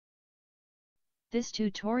This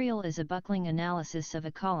tutorial is a buckling analysis of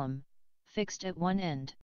a column, fixed at one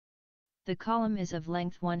end. The column is of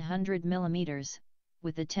length 100 mm,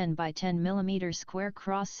 with a 10 by 10 mm square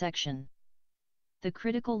cross-section. The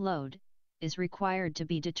critical load is required to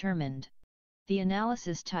be determined. The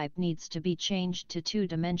analysis type needs to be changed to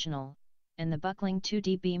two-dimensional, and the buckling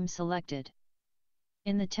 2D beam selected.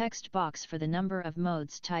 In the text box for the number of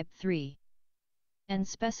modes type 3. And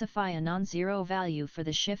specify a non-zero value for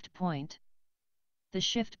the shift point. The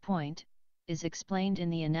shift point is explained in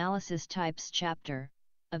the Analysis Types chapter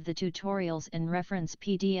of the Tutorials and Reference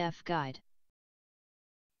PDF guide.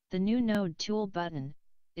 The New Node Tool button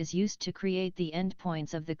is used to create the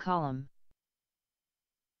endpoints of the column.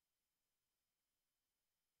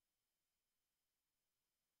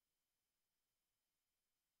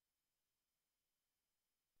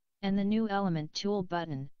 And the New Element Tool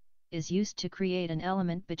button is used to create an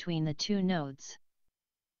element between the two nodes.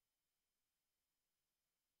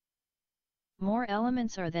 More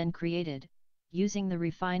elements are then created, using the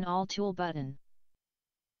Refine All tool button.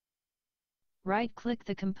 Right-click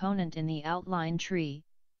the component in the outline tree,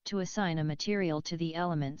 to assign a material to the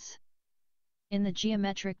elements. In the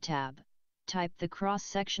Geometric tab, type the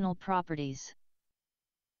cross-sectional properties.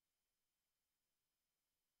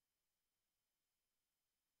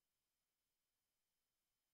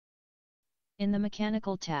 In the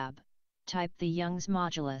Mechanical tab, type the Young's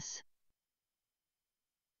modulus.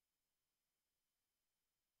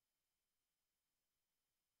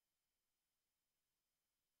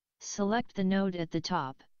 Select the node at the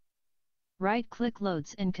top. Right-click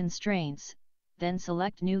Loads and Constraints, then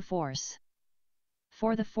select New Force.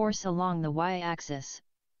 For the force along the y-axis,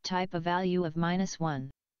 type a value of -1.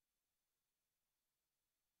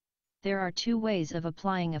 There are two ways of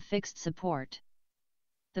applying a fixed support.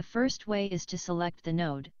 The first way is to select the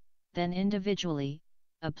node, then individually,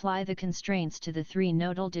 apply the constraints to the three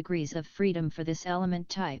nodal degrees of freedom for this element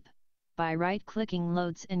type, by right-clicking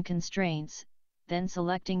Loads and Constraints, then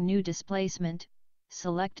selecting New Displacement,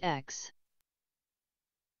 select X.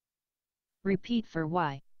 Repeat for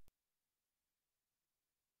Y.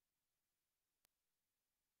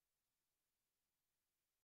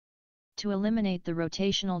 To eliminate the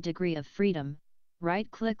rotational degree of freedom,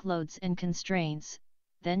 right-click Loads and Constraints,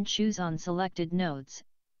 then choose on selected nodes,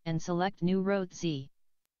 and select New Rot Z.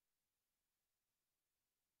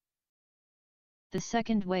 The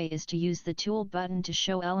second way is to use the Tool button to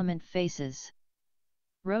show element faces.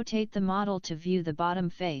 Rotate the model to view the bottom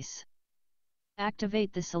face.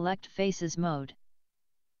 Activate the Select Faces mode.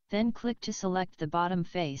 Then click to select the bottom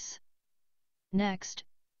face. Next,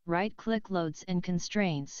 right-click Loads and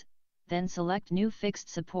Constraints, then select New Fixed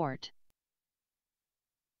Support.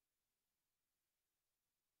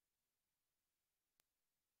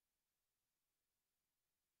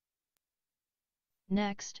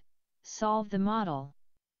 Next, solve the model.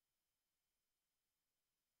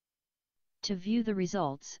 To view the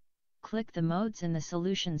results, click the modes in the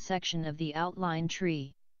Solution section of the outline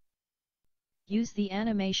tree. Use the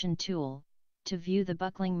Animation tool to view the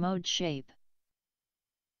buckling mode shape.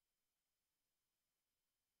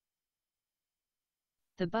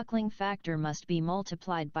 The buckling factor must be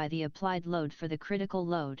multiplied by the applied load for the critical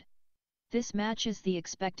load. This matches the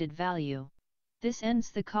expected value. This ends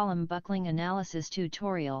the column buckling analysis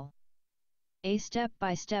tutorial. A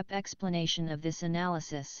step-by-step explanation of this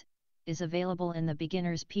analysis is available in the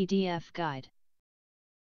beginner's PDF guide.